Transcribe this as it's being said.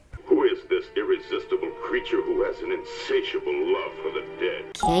irresistible creature who has an insatiable love for the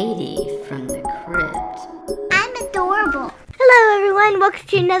dead. Katie from the Crypt. I'm adorable. Hello, everyone. Welcome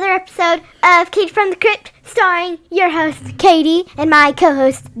to another episode of Katie from the Crypt, starring your host, Katie, and my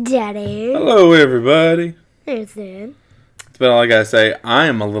co-host, Daddy. Hello, everybody. There's Dan. It's been all I gotta say. I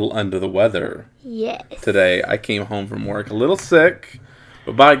am a little under the weather Yes. today. I came home from work a little sick,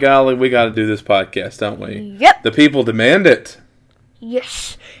 but by golly, we gotta do this podcast, don't we? Yep. The people demand it.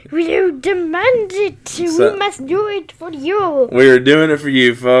 Yes. We do demand it. So- we must do it for you. We are doing it for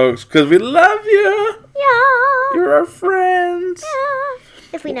you, folks, because we love you. Yeah. You're our friends. Yeah.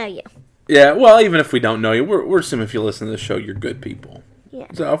 If we know you. Yeah, well, even if we don't know you, we're assuming if you listen to the show, you're good people. Yeah.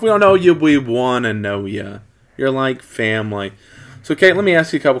 So if we don't know you, we want to know you. You're like family. So, Kate, let me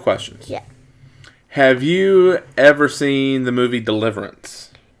ask you a couple questions. Yeah. Have you ever seen the movie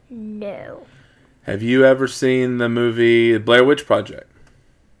Deliverance? No. Have you ever seen the movie Blair Witch Project?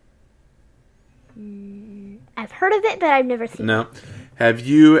 I've heard of it, but I've never seen it. No. Have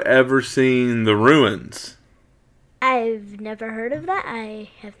you ever seen The Ruins? I've never heard of that. I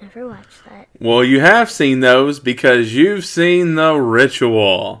have never watched that. Well, you have seen those because you've seen The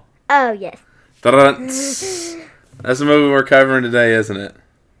Ritual. Oh, yes. Dun-dun. That's the movie we're covering today, isn't it?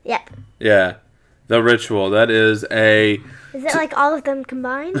 Yep. Yeah. The Ritual. That is a... Is it like all of them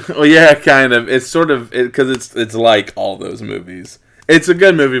combined? Well, yeah, kind of. It's sort of... Because it's like all those movies. It's a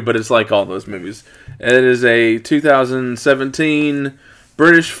good movie, but it's like all those movies. It is a 2017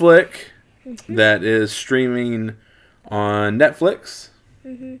 British flick that is streaming on Netflix.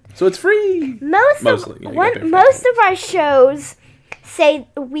 So it's free. Mostly, yeah, you gotta pay for Most of our shows say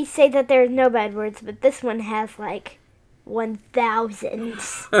that there's no bad words, but this one has like 1,000.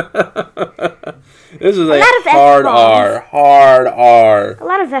 This is a lot of hard F-bombs. R. Hard R. A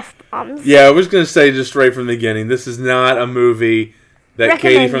lot of F-bombs. Yeah, I was going to say just straight from the beginning, this is not a movie that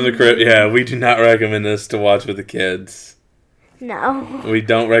Katie from the Crypt... Yeah, we do not recommend this to watch with the kids. No. We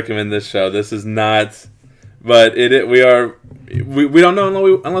don't recommend this show. This is not... But we don't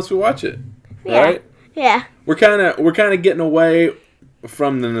know unless we watch it. Yeah. Right? Yeah. We're kind of getting away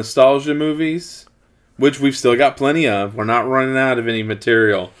from the nostalgia movies, which we've still got plenty of. We're not running out of any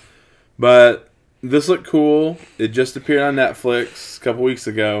material. But this looked cool. It just appeared on Netflix a couple weeks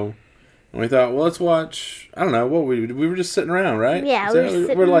ago. And we thought, well, let's watch... I don't know. We were just sitting around, right? Yeah,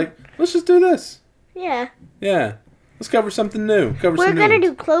 We're like, let's just do this. Yeah. Yeah. Let's cover something new. We're gonna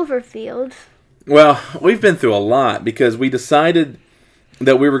do Cloverfield. Well, we've been through a lot because we decided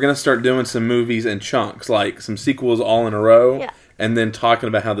that we were going to start doing some movies in chunks, like some sequels all in a row, Yeah. and then talking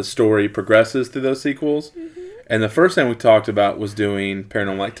about how the story progresses through those sequels. And the first thing we talked about was doing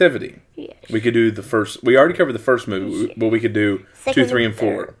Paranormal Activity. Yes. We could do the first... We already covered the first movie, but we could do Second 2, 3, and and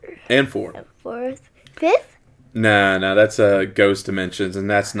 4. And 4. Fourth. Fifth. No, that's Ghost Dimensions, and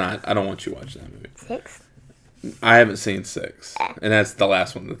that's not... I don't want you watching that movie. Sixth. I haven't seen 6, and that's the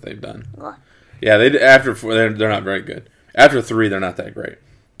last one that they've done. What? Yeah, after 4, they're not very good. After 3, they're not that great.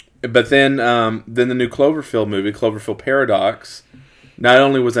 But then the new Cloverfield movie, Cloverfield Paradox, not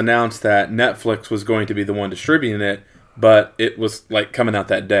only was announced that Netflix was going to be the one distributing it, but it was like coming out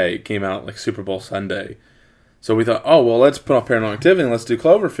that day. It came out like Super Bowl Sunday. So we thought, oh, well, let's put off Paranormal Activity and let's do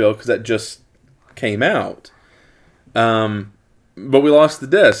Cloverfield because that just came out. But we lost the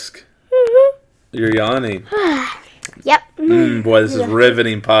disc. You're yawning. Yep. Boy, this is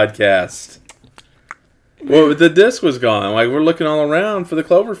riveting podcast. Well, the disc was gone. Like, we're looking all around for the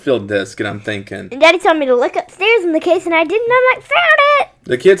Cloverfield disc, and I'm thinking... And Daddy told me to look upstairs in the case, and I did, and I'm like, found it!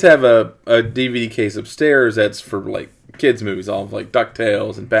 The kids have a DVD case upstairs that's for, like, kids' movies. All of, like,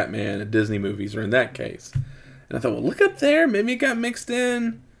 DuckTales and Batman and Disney movies are in that case. And I thought, well, look up there. Maybe it got mixed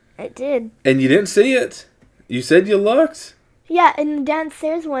in. It did. And you didn't see it. You said you looked. Yeah, in the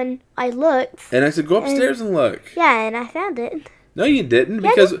downstairs one, I looked. And I said, go upstairs and look. Yeah, and I found it. No, you didn't.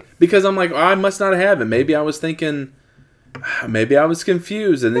 Yeah, Because I'm like, oh, I must not have it. Maybe I was thinking... Maybe I was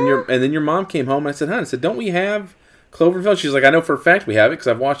confused. And then your mom came home and I said, honey, I said, don't we have Cloverfield? She's like, I know for a fact we have it because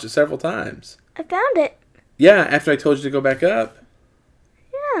I've watched it several times. I found it. Yeah, after I told you to go back up.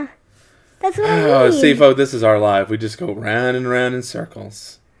 Yeah. That's what I Oh, mean. see, folks, this is our life. We just go round and round in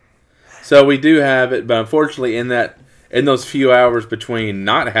circles. So we do have it, but unfortunately in those few hours between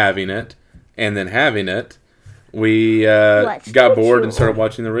not having it and then having it, we got bored and started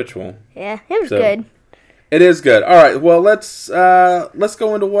watching The Ritual. Yeah, it was good. It is good. All right, well, let's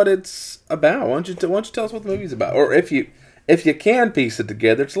go into what it's about. Why don't you tell us what the movie's about? Or if you can piece it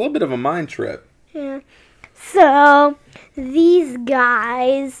together, it's a little bit of a mind trip. Yeah. So, these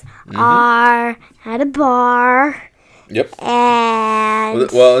guys are at a bar. Yep.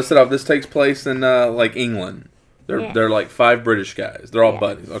 And... Well, let's set off. This takes place in, like, England. Yeah. They're like 5 British guys. They're all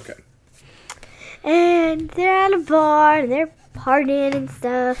buddies. Okay. And they're at a bar, and they're partying and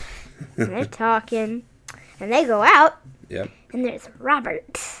stuff. And they're talking. And they go out. Yep. And there's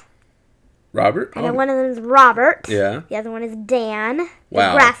Robert. Robert? And then one of them is Robert. Yeah. The other one is Dan.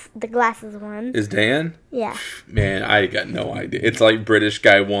 Wow. The glasses one. Is Dan? Yeah. Man, I got no idea. It's like British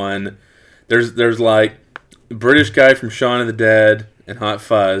guy 1. There's like British guy from Shaun of the Dead and Hot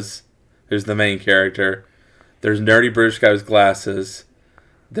Fuzz, who's the main character. There's nerdy British guy with glasses.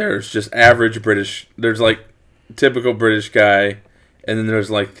 There's just average British. There's like typical British guy. And then there's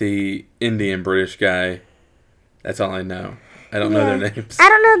like the Indian British guy. That's all I know. I don't know their names. I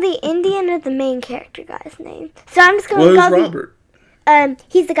don't know the Indian or the main character guy's name. So I'm just going to Well, go who's Robert?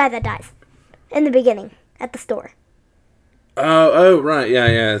 He's the guy that dies in the beginning at the store. Oh, right. Yeah,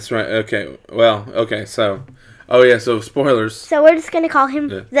 that's right. Okay. Well, okay. So, so spoilers. So we're just going to call him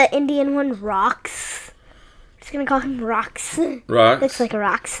Yeah. the Indian one Rox. Just going to call him Rox. Rox? Looks like a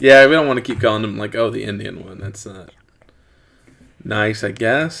Rox. Yeah, we don't want to keep calling him like, the Indian one. That's not nice, I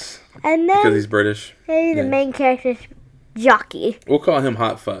guess. And Because then he's British. maybe the main character is Jockey. We'll call him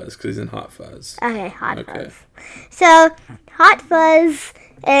Hot Fuzz because he's in Hot Fuzz. Okay, Hot Okay. Fuzz. So, Hot Fuzz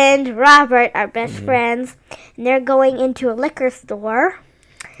and Robert are best Mm-hmm. friends. And they're going into a liquor store.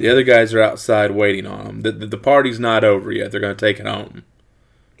 The other guys are outside waiting on them. The party's not over yet. They're going to take it home.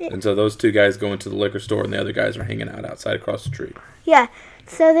 And so those two guys go into the liquor store and the other guys are hanging out outside across the street. Yeah,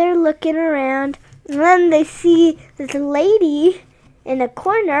 so they're looking around. And then they see this lady in a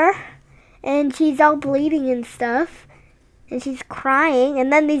corner. And she's all bleeding and stuff. And she's crying.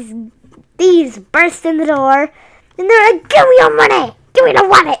 And then these thieves burst in the door. And they're like, give me your money! Give me the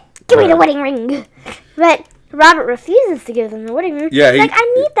wallet! Give me the wedding ring! But Robert refuses to give them the wedding ring. Yeah, He's like,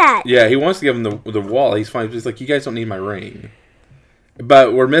 I need that! Yeah, he wants to give him the wallet. He's fine. He's like, you guys don't need my ring.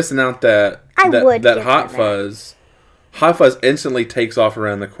 But we're missing out that would that give Hot him that. Fuzz. Hot Fuzz instantly takes off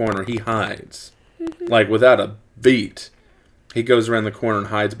around the corner. He hides. Mm-hmm. Like, without a beat. He goes around the corner and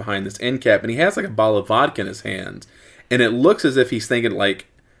hides behind this end cap. And he has, like, a bottle of vodka in his hands. And it looks as if he's thinking, like,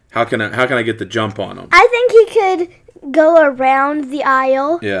 how can I get the jump on him? I think he could go around the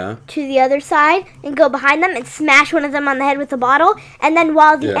aisle Yeah. to the other side and go behind them and smash one of them on the head with the bottle. And then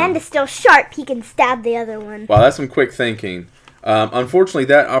while the Yeah. end is still sharp, he can stab the other one. Wow, that's some quick thinking. Unfortunately,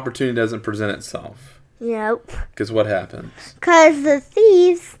 that opportunity doesn't present itself. Nope. Because what happens? Because the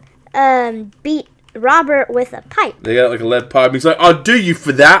thieves beat Robert with a pipe. They got like a lead pipe. He's like, "I'll do you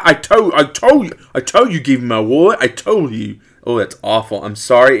for that. I told you, give me my wallet. I told you." Oh, that's awful. I'm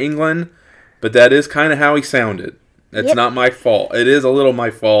sorry, England, but that is kind of how he sounded. That's Yep. not my fault. It is a little my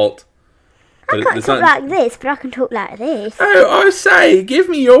fault. I But can't it's talk not. like this, but I can talk like this. Oh, I say, give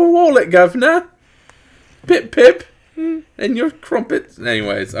me your wallet, governor. Pip pip, and your crumpets.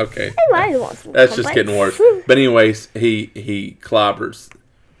 Anyways, okay. Anybody wants some That's just crumpets. getting worse. But anyways, he clobbers.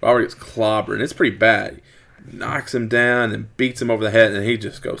 Robert gets clobbered, and it's pretty bad. He knocks him down and beats him over the head, and he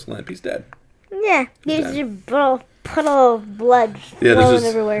just goes limp. He's dead. Yeah, there's a little puddle of blood Yeah, flowing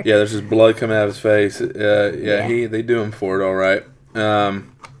everywhere. there's just blood coming out of his face. They do him for it, all right.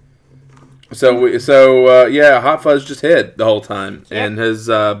 Hot Fuzz just hid the whole time, and his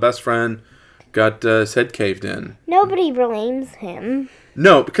best friend got his head caved in. Nobody blames him.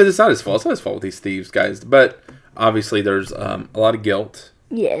 No, because it's not his fault. It's not his fault with these thieves, guys. But obviously, there's a lot of guilt.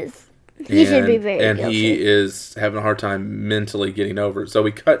 Yes. He should be very and guilty. he is having a hard time mentally getting over it. So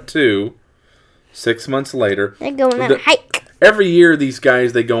we cut to 6 months later. They're going on a hike. Every year, these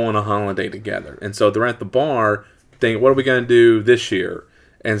guys, they go on a holiday together. And so they're at the bar thinking, what are we going to do this year?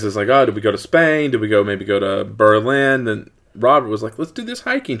 And so it's like, did we go to Spain? Did we maybe go to Berlin? Then Robert was like, let's do this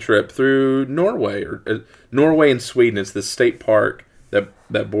hiking trip through Norway. Or Norway and Sweden. It's the state park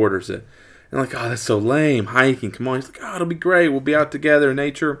that borders it. And like, that's so lame. Hiking, come on. He's like, it'll be great. We'll be out together in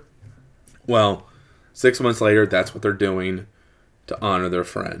nature. Well, 6 months later, that's what they're doing to honor their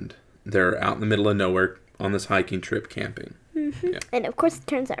friend. They're out in the middle of nowhere on this hiking trip camping. Mm-hmm. Yeah. And of course it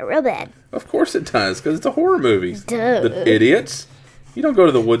turns out real bad. Of course it does, because it's a horror movie. Duh. The idiots. You don't go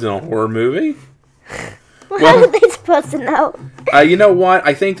to the woods in a horror movie. Well, how are they supposed to know? You know what?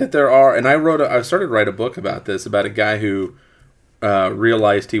 I think that there are, and I started to write a book about this, about a guy who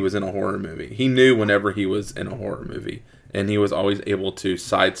realized he was in a horror movie. He knew whenever he was in a horror movie, and he was always able to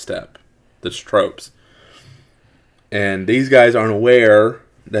sidestep the tropes. And these guys aren't aware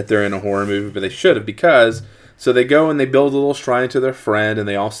that they're in a horror movie, but they should have, because so they go and they build a little shrine to their friend, and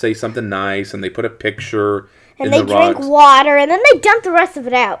they all say something nice, and they put a picture and in they the drink rocks. water, and then they dump the rest of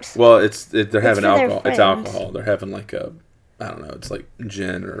it out. Well, they're having for their alcohol. It's friends. alcohol. They're having like I don't know. It's like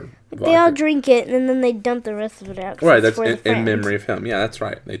gin or vodka. They all drink it, and then they dump the rest of it out. 'Cause Right, it's that's for the in friends. memory of him. Yeah, that's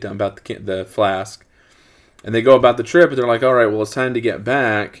right. They dump out the flask, and they go about the trip. And they're like, "All right, well, it's time to get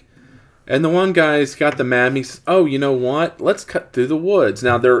back." And the one guy's got the map. He says, "Oh, you know what? Let's cut through the woods."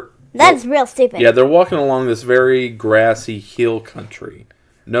 Now That's real stupid. Yeah, they're walking along this very grassy hill country.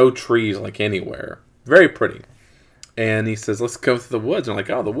 No trees like anywhere. Very pretty. And he says, "Let's go through the woods." And I'm like,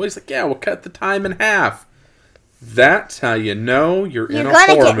 "Oh, the woods." He's like, "Yeah, we'll cut the time in half." That's how you know you're in a horror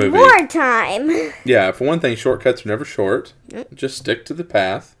movie. You're gonna get more time. Yeah, for one thing, shortcuts are never short. Just stick to the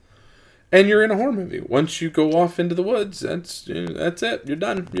path. And you're in a horror movie. Once you go off into the woods, that's it. You're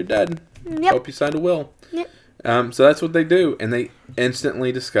done. You're dead. Yep. Hope you signed a will. Yep. So that's what they do. And they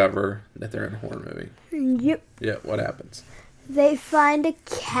instantly discover that they're in a horror movie. Yep. Yeah, what happens? They find a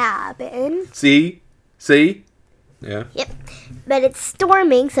cabin. See? Yeah. Yep. But it's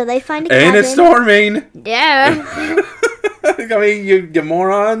storming, so they find a cabin. And it's storming! Yeah. I mean, you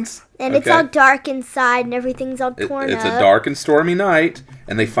morons. And it's all dark inside, and everything's all torn up. It's a dark and stormy night,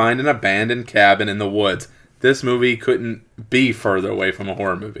 and they find an abandoned cabin in the woods. This movie couldn't be further away from a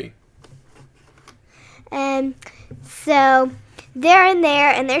horror movie. And so they're in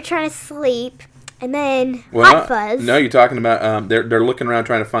there, and they're trying to sleep, and then Hot Fuzz. No, you're talking about they're looking around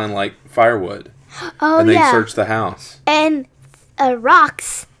trying to find like firewood. Oh, and they yeah. search the house. And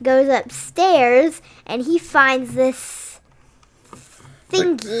Rox goes upstairs, and he finds this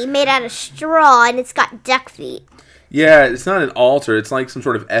thingy made out of straw, and it's got duck feet. Yeah, it's not an altar. It's like some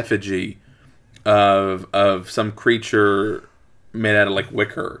sort of effigy of some creature made out of like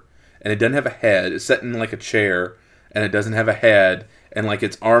wicker. And it doesn't have a head. It's set in like a chair, and it doesn't have a head. And like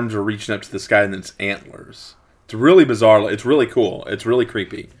its arms are reaching up to the sky, and its antlers. It's really bizarre. It's really cool. It's really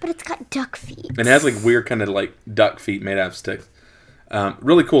creepy. But it's got duck feet. And it has like weird kind of like duck feet made out of sticks.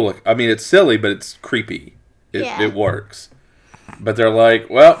 Really cool. I mean, it's silly, but it's creepy. It works. But they're like,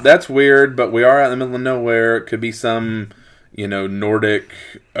 well, that's weird, but we are out in the middle of nowhere. It could be some, Nordic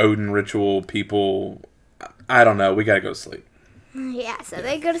Odin ritual people. I don't know. We got to go to sleep. Yeah, so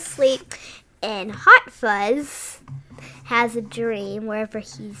they go to sleep, and Hot Fuzz has a dream wherever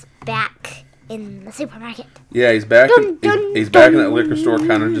he's back in the supermarket. Yeah, he's back. He's back in that liquor store,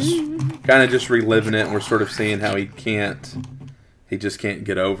 kind of just reliving it, and we're sort of seeing how he just can't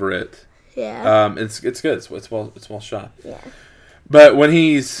get over it. Yeah. It's good. It's well shot. Yeah. But when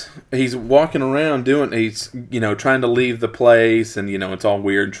he's walking around he's trying to leave the place, and it's all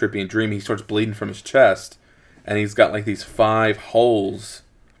weird and trippy and dreamy. He starts bleeding from his chest, and he's got like these 5 holes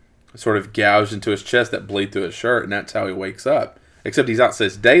sort of gouged into his chest that bleed through his shirt, and that's how he wakes up. Except he's outside,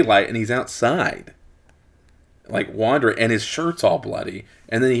 it's daylight, and he's outside, like wandering, and his shirt's all bloody.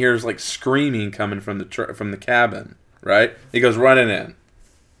 And then he hears like screaming coming from the cabin. Right? He goes running in,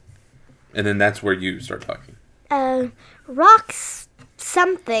 and then that's where you start talking. Rox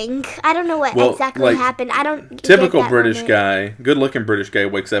something. I don't know what exactly happened. I don't. Typical British guy, good-looking British guy,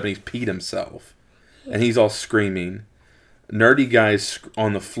 wakes up and he's peed himself, and he's all screaming. Nerdy guy's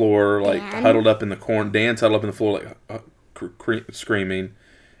on the floor, like huddled up in the corner. Dan's huddled up in the floor, like screaming.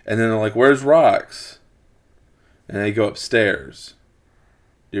 And then they're like, "Where's Rox?" And they go upstairs.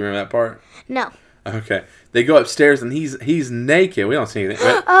 Do you remember that part? No. Okay. They go upstairs and he's naked. We don't see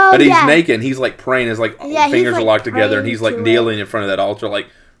anything. But he's naked and he's like praying. His fingers are locked together and he's like kneeling in front of that altar,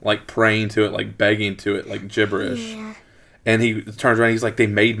 like praying to it, like begging to it, like gibberish. Yeah. And he turns around and he's like, "They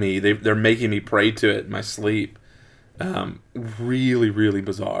made me. They're making me pray to it in my sleep." Really, really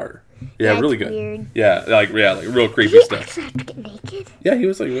bizarre. Yeah, really good. Weird. Yeah, like real creepy stuff. Did he actually have to get naked? Yeah, he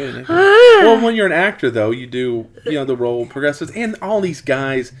was like really naked. Well, when you're an actor though, you do the role progresses, and all these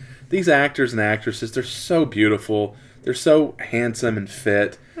guys, these actors and actresses, they're so beautiful. They're so handsome and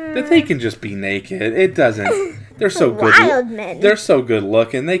fit that they can just be naked. It doesn't. They're so good. Wild men. They're so good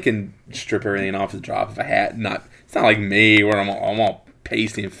looking. They can strip everything off the drop of a hat. It's not like me where I'm all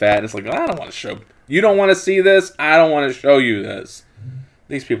pasty and fat. It's like, I don't want to show. You don't want to see this. I don't want to show you this.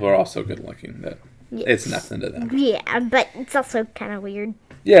 These people are all so good looking that it's nothing to them. Yeah, but it's also kind of weird.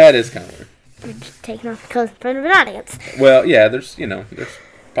 Yeah, it is kind of weird. You're just taking off the clothes in front of an audience. Well, yeah, there's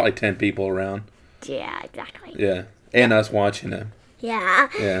probably 10 people around. Yeah, exactly. Yeah, and us watching it. Yeah.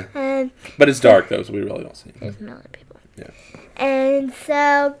 Yeah. But it's dark though, so we really don't see it. There's a million people. Yeah. And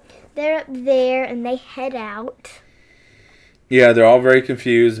so they're up there and they head out. Yeah, they're all very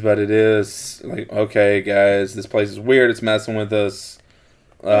confused, but it is like, okay, guys, this place is weird. It's messing with us.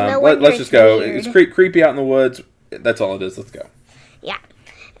 Let's just go. Weird. It's creepy out in the woods. That's all it is. Let's go. Yeah.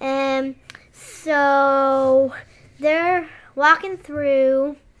 So they're walking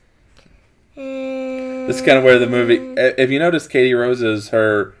through. This is kind of where the movie. If you notice, Katie Rose's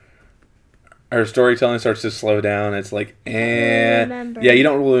her storytelling starts to slow down. It's like, yeah, you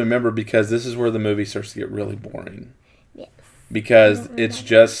don't really remember because this is where the movie starts to get really boring. Yes. Because it's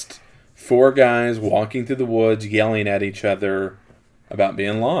just 4 guys walking through the woods, yelling at each other about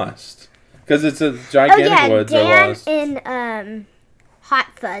being lost. Because it's a Oh gigantic yeah, woods. They're Dan lost. and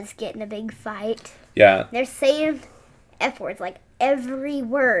Hot Fuzz get in a big fight. Yeah. They're saying F words, like every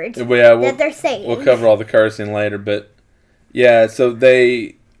word Yeah, that they're saying. We'll cover all the cursing later, but yeah, so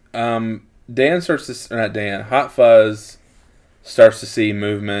they Dan starts to, or not Dan, Hot Fuzz starts to see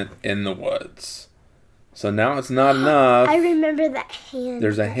movement in the woods. So now it's not enough. I remember that hand.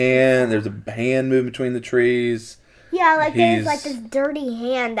 There's a hand moving between the trees. Yeah, like there's He's- like this dirty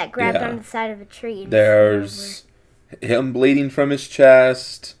hand that grabbed Yeah. on the side of a tree. and There's him bleeding from his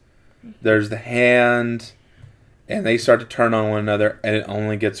chest. There's the hand. And they start to turn on one another, and it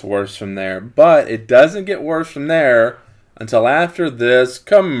only gets worse from there. But it doesn't get worse from there until after this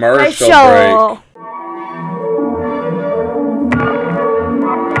commercial break.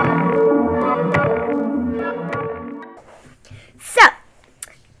 So,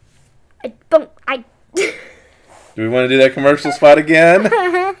 I Do we want to do that commercial spot again?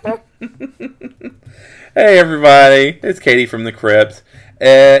 Hey, everybody. It's Katie from the Crypt.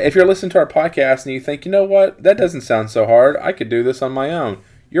 If you're listening to our podcast and you think, you know what, that doesn't sound so hard, I could do this on my own.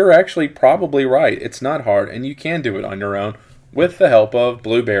 You're actually probably right. It's not hard, and you can do it on your own with the help of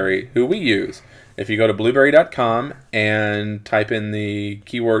Blueberry, who we use. If you go to blueberry.com and type in the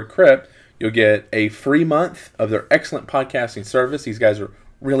keyword Crypt, you'll get a free month of their excellent podcasting service. These guys are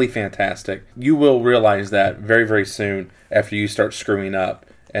really fantastic. You will realize that very, very soon after you start screwing up,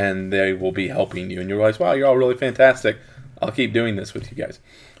 and they will be helping you. And you realize, wow, you're all really fantastic. I'll keep doing this with you guys.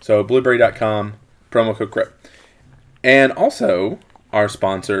 So, blueberry.com, promo code Crypt. And also, our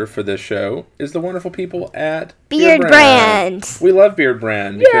sponsor for this show is the wonderful people at Beard Brand. We love Beard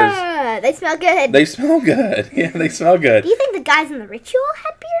Brand because Yeah, they smell good. they smell good. Yeah, they smell good. Do you think the guys in the ritual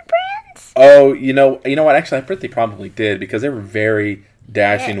had beard brands? Oh, you know what? Actually, I bet they probably did because they were very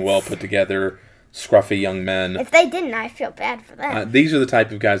dashing, Yes. well put together, scruffy young men. If they didn't, I feel bad for them. These are the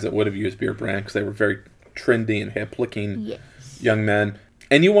type of guys that would have used Beard Brand because they were very trendy and hip-looking Yes. young men.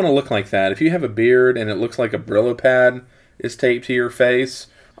 And you want to look like that. If you have a beard and it looks like a Brillo pad is taped to your face,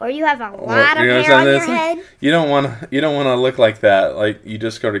 Or you have a or- lot of you know hair on what I'm your saying? head. You don't want to look like that. Like you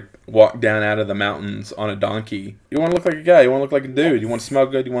just got to walk down out of the mountains on a donkey. You want to look like a guy. You want to look like a dude. You want to smell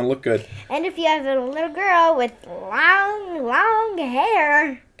good. You want to look good. And if you have a little girl with long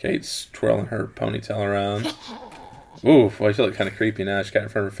hair. Kate's twirling her ponytail around. Ooh, boy, she look kind of creepy now. She got it in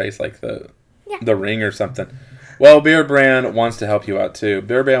front of her face like the Ring or something. Well, Beard Brand wants to help you out too.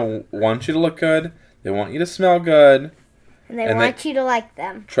 Beard Brand wants you to look good. They want you to smell good. And they And want you to like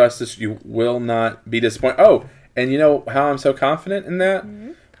them. Trust us, you will not be disappointed. Oh, and you know how I'm so confident in that?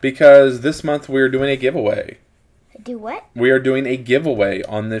 Mm-hmm. Because this month we are doing a giveaway. Do what? We are doing a giveaway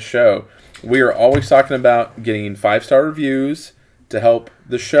on this show. We are always talking about getting 5-star reviews to help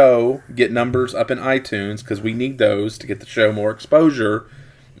the show get numbers up in iTunes because we need those to get the show more exposure.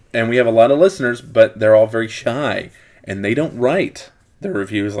 And we have a lot of listeners, but they're all very shy. And they don't write their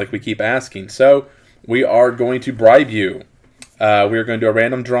reviews like we keep asking. So we are going to bribe you. We are going to do a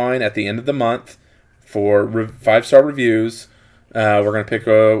random drawing at the end of the month for 5-star reviews. We're going to pick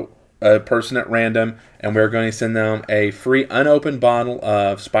a person at random, and we're going to send them a free unopened bottle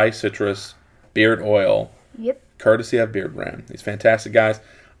of Spice Citrus beard oil, Yep. courtesy of Beard Brand. These fantastic guys.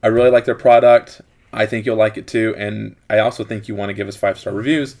 I really like their product. I think you'll like it too, and I also think you want to give us 5-star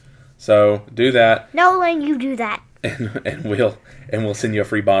reviews. So do that, Nolan, you do that. and we'll send you a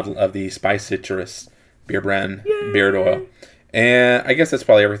free bottle of the Spice Citrus Beard Brand beard oil. And I guess that's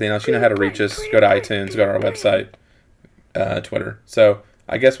probably everything else. You know how to reach us. Go to iTunes, go to our website, Twitter. So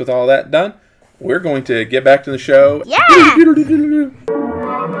I guess with all that done, we're going to get back to the show. Yeah!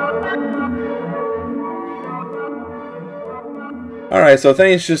 All right, so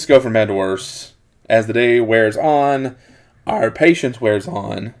things just go from bad to worse. As the day wears on, our patience wears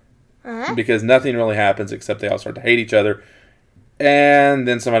on. Uh-huh. Because nothing really happens except they all start to hate each other. And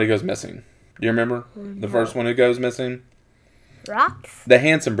then somebody goes missing. Do you remember the first one who goes missing? Rocks? The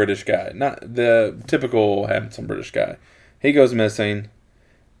handsome British guy, not the typical handsome British guy. He goes missing,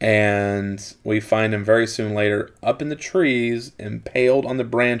 and we find him very soon later up in the trees, impaled on the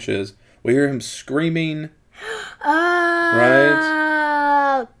branches. We hear him screaming,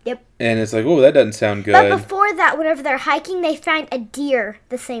 Oh, yep. and it's like, oh, that doesn't sound But good. before that, whenever they're hiking, they find a deer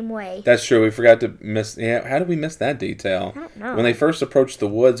the same way. That's true. We forgot to miss. Yeah, how did we miss that detail? I don't know. When they first approach the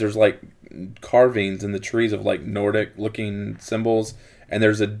woods, there's like carvings in the trees of like Nordic-looking symbols, and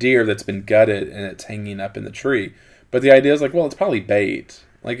there's a deer that's been gutted and it's hanging up in the tree. But the idea is like, well, it's probably bait.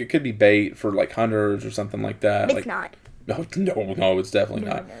 Like it could be bait for like hunters or something like that. It's like, not. No, no, it's definitely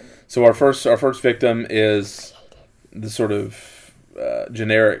not. No. So our first victim is the sort of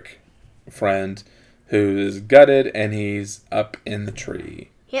generic friend who is gutted and he's up in the tree.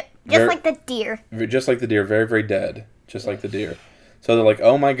 Yep. Just like the deer. Just like the deer. Very, very dead. Just like the deer. So they're like,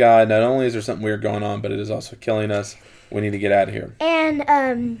 oh my God, not only is there something weird going on, but it is also killing us. We need to get out of here.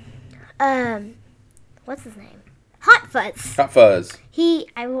 And, what's his name? Hot Fuzz. Hot Fuzz.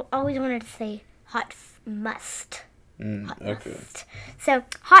 Always wanted to say Must. Okay. So,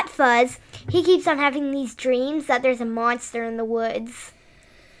 Hot Fuzz, he keeps on having these dreams that there's a monster in the woods.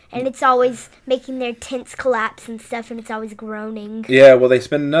 And it's always making their tents collapse and stuff, and it's always groaning. Yeah, well, they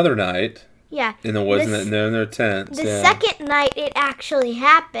spend another night. Yeah. In the woods, and they're in their tents. The second night, it actually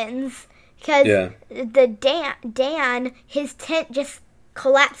happens because the Dan, his tent just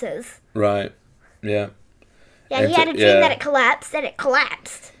collapses. Right. Yeah. Yeah, he had a dream that it collapsed, and it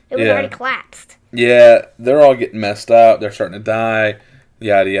collapsed. It was already collapsed. Yeah, they're all getting messed up. They're starting to die.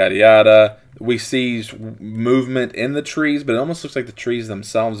 Yada, yada, yada. We see movement in the trees, but it almost looks like the trees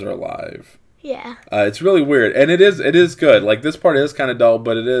themselves are alive. Yeah. It's really weird, and it is good. Like, this part is kind of dull,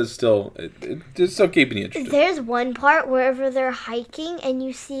 but it is still it's still keeping you interested. There's one part wherever they're hiking, and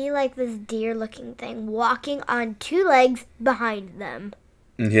you see like this deer-looking thing walking on two legs behind them.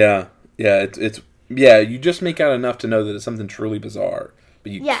 Yeah, it's you just make out enough to know that it's something truly bizarre,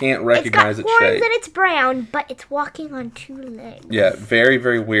 but you can't recognize its shape. It's got horns and it's brown, but it's walking on two legs. Yeah, very,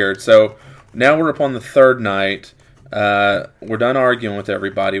 very weird. So now we're up on the third night. We're done arguing with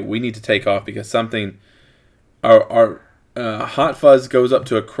everybody. We need to take off because something. Our Hot Fuzz goes up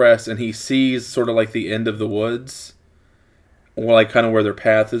to a crest and he sees sort of like the end of the woods, or like kind of where their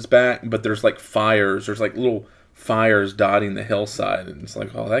path is back. But there's like fires. There's like little fires dotting the hillside, and it's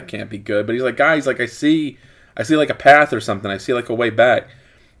like, oh, that can't be good. But he's like, guys, like I see like a path or something. I see like a way back.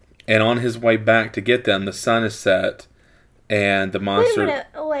 And on his way back to get them, the sun is set, and the monster. Wait a minute.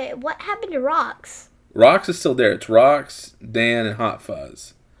 Oh, wait, what happened to Rox? Rox is still there. It's Rox, Dan, and Hot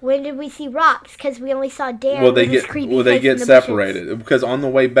Fuzz. When did we see Rox? Because we only saw Dan. Well, they get separated because on the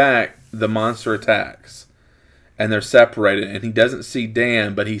way back, the monster attacks, and they're separated. And he doesn't see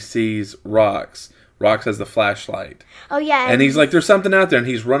Dan, but he sees Rox. Rox has the flashlight. Oh yeah. And he's like, "There's something out there," and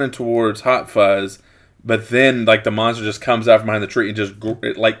he's running towards Hot Fuzz. But then, like, the monster just comes out from behind the tree and just,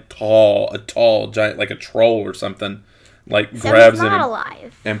 like, a tall giant, like a troll or something, like, grabs him. He's not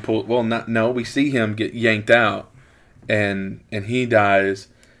alive. And pull. Well, no, we see him get yanked out, and he dies.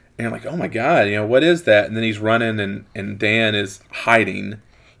 And you're like, oh my God, what is that? And then he's running, and Dan is hiding.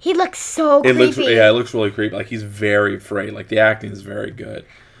 He looks so creepy. It looks really creepy. Like, he's very afraid. Like, the acting is very good.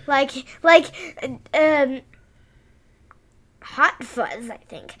 Hot Fuzz, I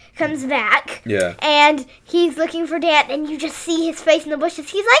think, comes back. Yeah. And he's looking for Dan, and you just see his face in the bushes.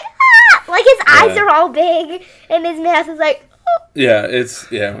 He's like, ah! Like, his eyes are all big, and his mouth is like, oh. Yeah,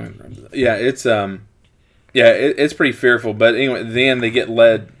 it's pretty fearful. But anyway, then they get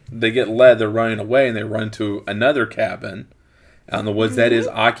led, they're running away, and they run to another cabin out in the woods that is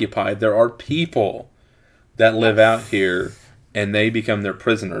occupied. There are people that live out here, and they become their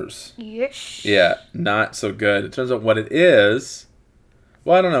prisoners. Yes. Yeah, not so good. It turns out what it is.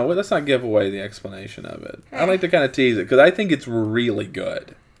 Well, I don't know. Let's not give away the explanation of it. I like to kind of tease it because I think it's really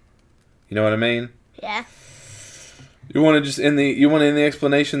good. You know what I mean? Yeah. You want to just end the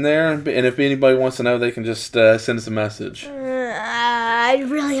explanation there, and if anybody wants to know, they can just send us a message. I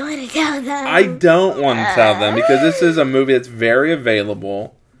really want to tell them. I don't want to tell them because this is a movie that's very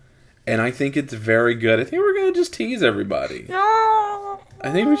available. And I think it's very good. I think we're going to just tease everybody. No.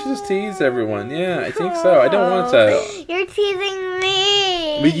 I think we should just tease everyone. Yeah, I think so. I don't want to. You're teasing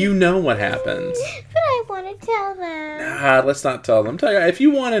me. But you know what happens. But I want to tell them. Nah, let's not tell them. Tell you, if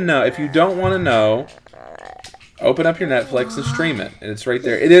you want to know, if you don't want to know, open up your Netflix and stream it, and it's right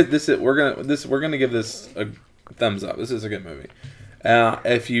there. We're gonna give this a thumbs up. This is a good movie.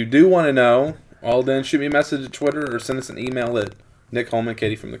 If you do want to know, well then shoot me a message at Twitter or send us an email at Nick Holman,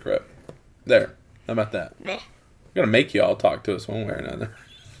 Katie from the Crypt. There. How about that? Meh. I'm going to make you all talk to us one way or another.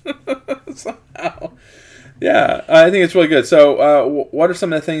 Somehow. Yeah, I think it's really good. So, what are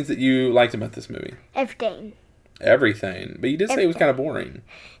some of the things that you liked about this movie? Everything. But you did say it was kind of boring.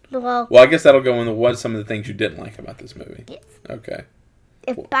 Well, I guess that'll go into what some of the things you didn't like about this movie. Yes. Okay.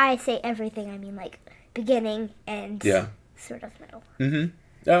 If by say everything, I mean like beginning and sort of middle. Mm-hmm.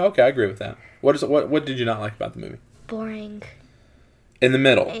 Oh, okay, I agree with that. What did you not like about the movie? Boring. In the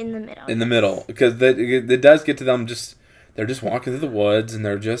middle. Because it does get to them they're just walking through the woods and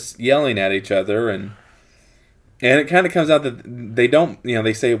they're just yelling at each other and it kind of comes out that they don't,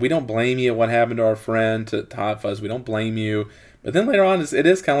 they say, we don't blame you what happened to our friend, to Hot Fuzz, we don't blame you. But then later on, it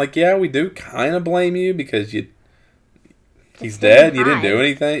is kind of like, yeah, we do kind of blame you because he's dead, you didn't do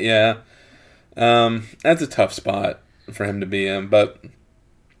anything. Yeah. That's a tough spot for him to be in, but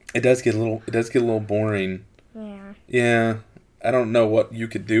it does get a little boring. Yeah. Yeah. I don't know what you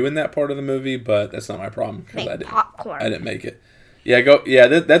could do in that part of the movie, but that's not my problem because Make popcorn. I didn't make it. Yeah, go. Yeah,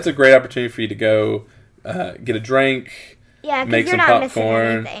 that's a great opportunity for you to go get a drink. Yeah, make because you're some not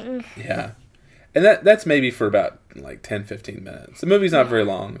popcorn. missing anything. Yeah, and that's maybe for about like 10, 15 minutes. The movie's not very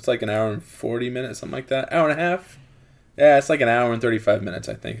long. It's like an hour and 40 minutes, something like that. Hour and a half. Yeah, it's like an hour and 35 minutes,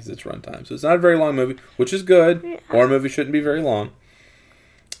 I think, is its runtime. So it's not a very long movie, which is good. Yeah. Horror movies shouldn't be very long.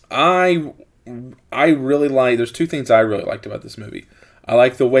 I really like. There's two things I really liked about this movie. I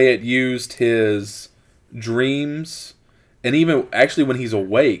like the way it used his dreams, and even actually when he's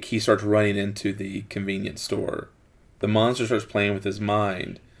awake, he starts running into the convenience store. The monster starts playing with his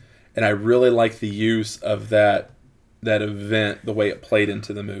mind, and I really like the use of that event, the way it played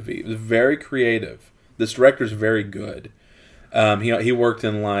into the movie. It was very creative. This director's very good. He worked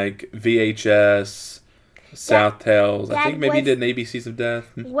in like VHS, South Tales. I think maybe he did an ABCs of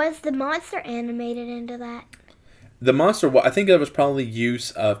Death. Was the monster animated into that? The monster, well, I think that was probably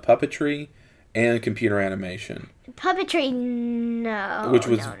use of puppetry and computer animation. Puppetry, no. Which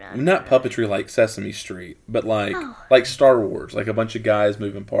was no. not puppetry like Sesame Street, but like Star Wars, like a bunch of guys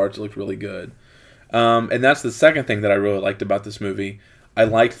moving parts. It looked really good. And that's the second thing that I really liked about this movie. I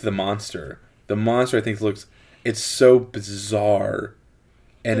liked the monster. The monster, I think, it's so bizarre.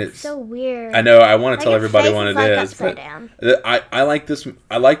 And it's so weird. I know. I want to tell everybody face what is it like is, upside but down. I like this.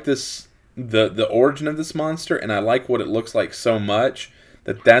 I like this. The origin of this monster, and I like what it looks like so much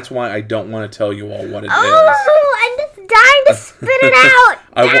that's why I don't want to tell you all what it is. I'm just dying to spit it out.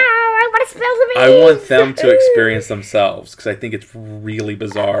 I want to spill the beans. I want them to experience themselves because I think it's really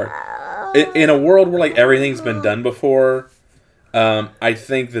bizarre. In a world where like everything's been done before, I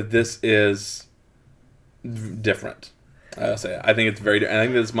think that this is different. I think it's very. I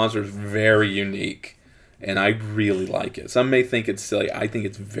think this monster is very unique, and I really like it. Some may think it's silly. I think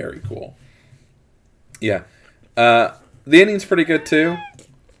it's very cool. Yeah, the ending's pretty good too.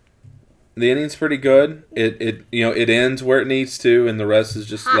 The ending's pretty good. It ends where it needs to, and the rest is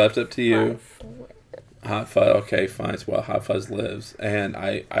just left up to you. Hot Fuzz. Okay, fine. It's well, Hot Fuzz lives, and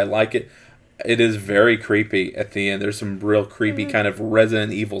I like it. It is very creepy at the end. There's some real creepy kind of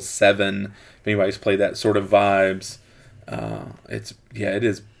Resident Evil 7. If anybody's played that sort of vibes. It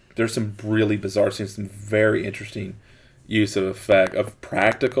is. There's some really bizarre scenes, some very interesting use of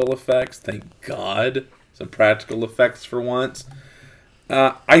practical effects. Thank God, some practical effects for once.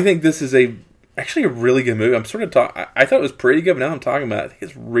 I think this is actually a really good movie. I'm sort of I thought it was pretty good, but now I'm talking about it. I think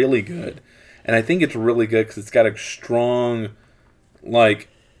it's really good, and I think it's really good because it's got a strong, like,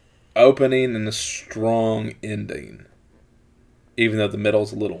 opening and a strong ending, even though the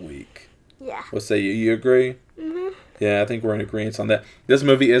middle's a little weak. Yeah. What say you? You agree? Mhm. Yeah, I think we're in agreement on that. This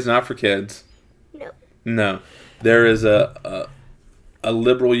movie is not for kids. No. No, there is a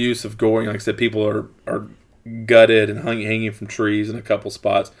liberal use of goring. Like I said, people are gutted and hanging from trees in a couple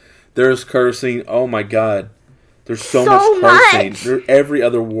spots. There's cursing. Oh my God, there's so much cursing. There's every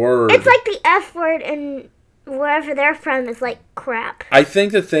other word. It's like the F word, and wherever they're from is like crap. I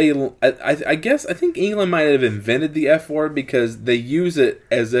think that I think England might have invented the F word because they use it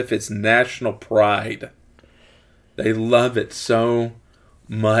as if it's national pride. They love it so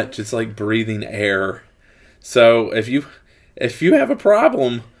much. It's like breathing air. So if you have a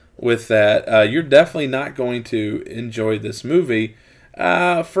problem with that, you're definitely not going to enjoy this movie.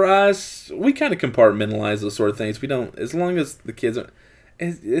 For us, we kind of compartmentalize those sort of things. We don't, as long as the kids are,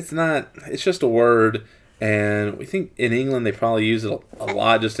 it's just a word. And we think in England they probably use it a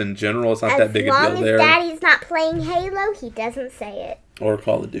lot just in general. It's not that big a deal there. As long as Daddy's not playing Halo, he doesn't say it. Or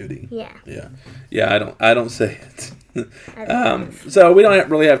Call of Duty. Yeah. Yeah, I don't say it. So we don't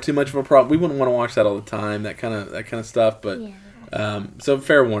really have too much of a problem. We wouldn't want to watch that all the time, that kind of stuff. But so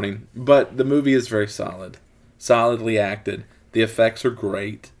fair warning. But the movie is very solid, solidly acted. The effects are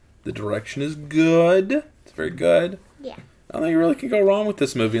great. The direction is good. It's very good. Yeah. I don't think you really can go wrong with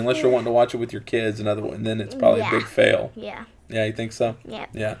this movie unless you're wanting to watch it with your kids. And then it's probably a big fail. Yeah. Yeah, you think so? Yeah.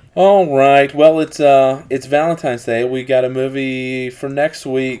 Yeah. All right. Well, it's Valentine's Day. We got a movie for next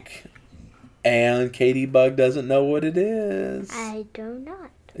week, and Katie Bug doesn't know what it is. I do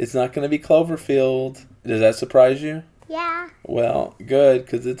not. It's not going to be Cloverfield. Does that surprise you? Yeah. Well, good,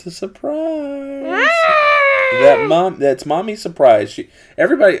 because it's a surprise. That's Mommy's surprise.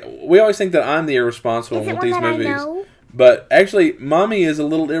 We always think that I'm the irresponsible one with these movies. I know? But actually, Mommy is a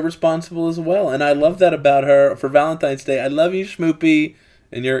little irresponsible as well, and I love that about her. For Valentine's Day, I love you, Schmoopy,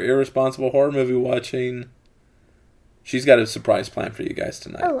 and your irresponsible horror movie watching. She's got a surprise plan for you guys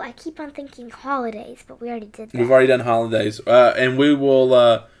tonight. Oh, I keep on thinking holidays, but we already did that. We've already done holidays, and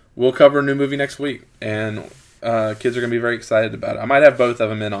we'll cover a new movie next week, and kids are going to be very excited about it. I might have both of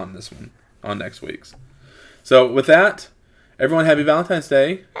them in on this one, on next week's. So with that, Everyone, happy Valentine's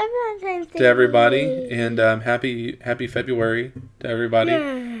Day Valentine's Day to everybody, and happy February to everybody.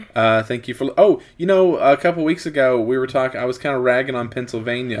 Yeah. Thank you for. Oh, a couple weeks ago we were talking. I was kind of ragging on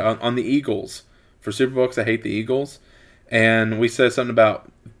Pennsylvania on the Eagles for Super Bowl because I hate the Eagles, and we said something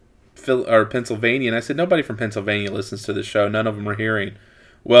about Pennsylvania, and I said nobody from Pennsylvania listens to the show. None of them are hearing.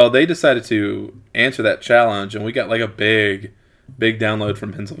 Well, they decided to answer that challenge, and we got like a big download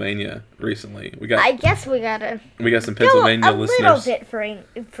from Pennsylvania recently. I guess we got some Pennsylvania listeners. A little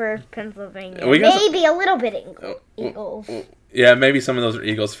bit for Pennsylvania. We got maybe a little bit Eagles. Yeah, maybe some of those are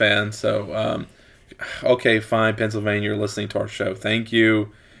Eagles fans. So, okay, fine, Pennsylvania, you're listening to our show. Thank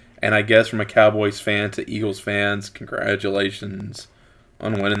you. And I guess from a Cowboys fan to Eagles fans, congratulations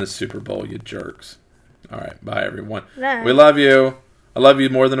on winning the Super Bowl, you jerks. All right, bye, everyone. Bye. We love you. I love you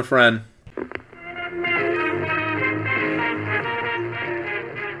more than a friend.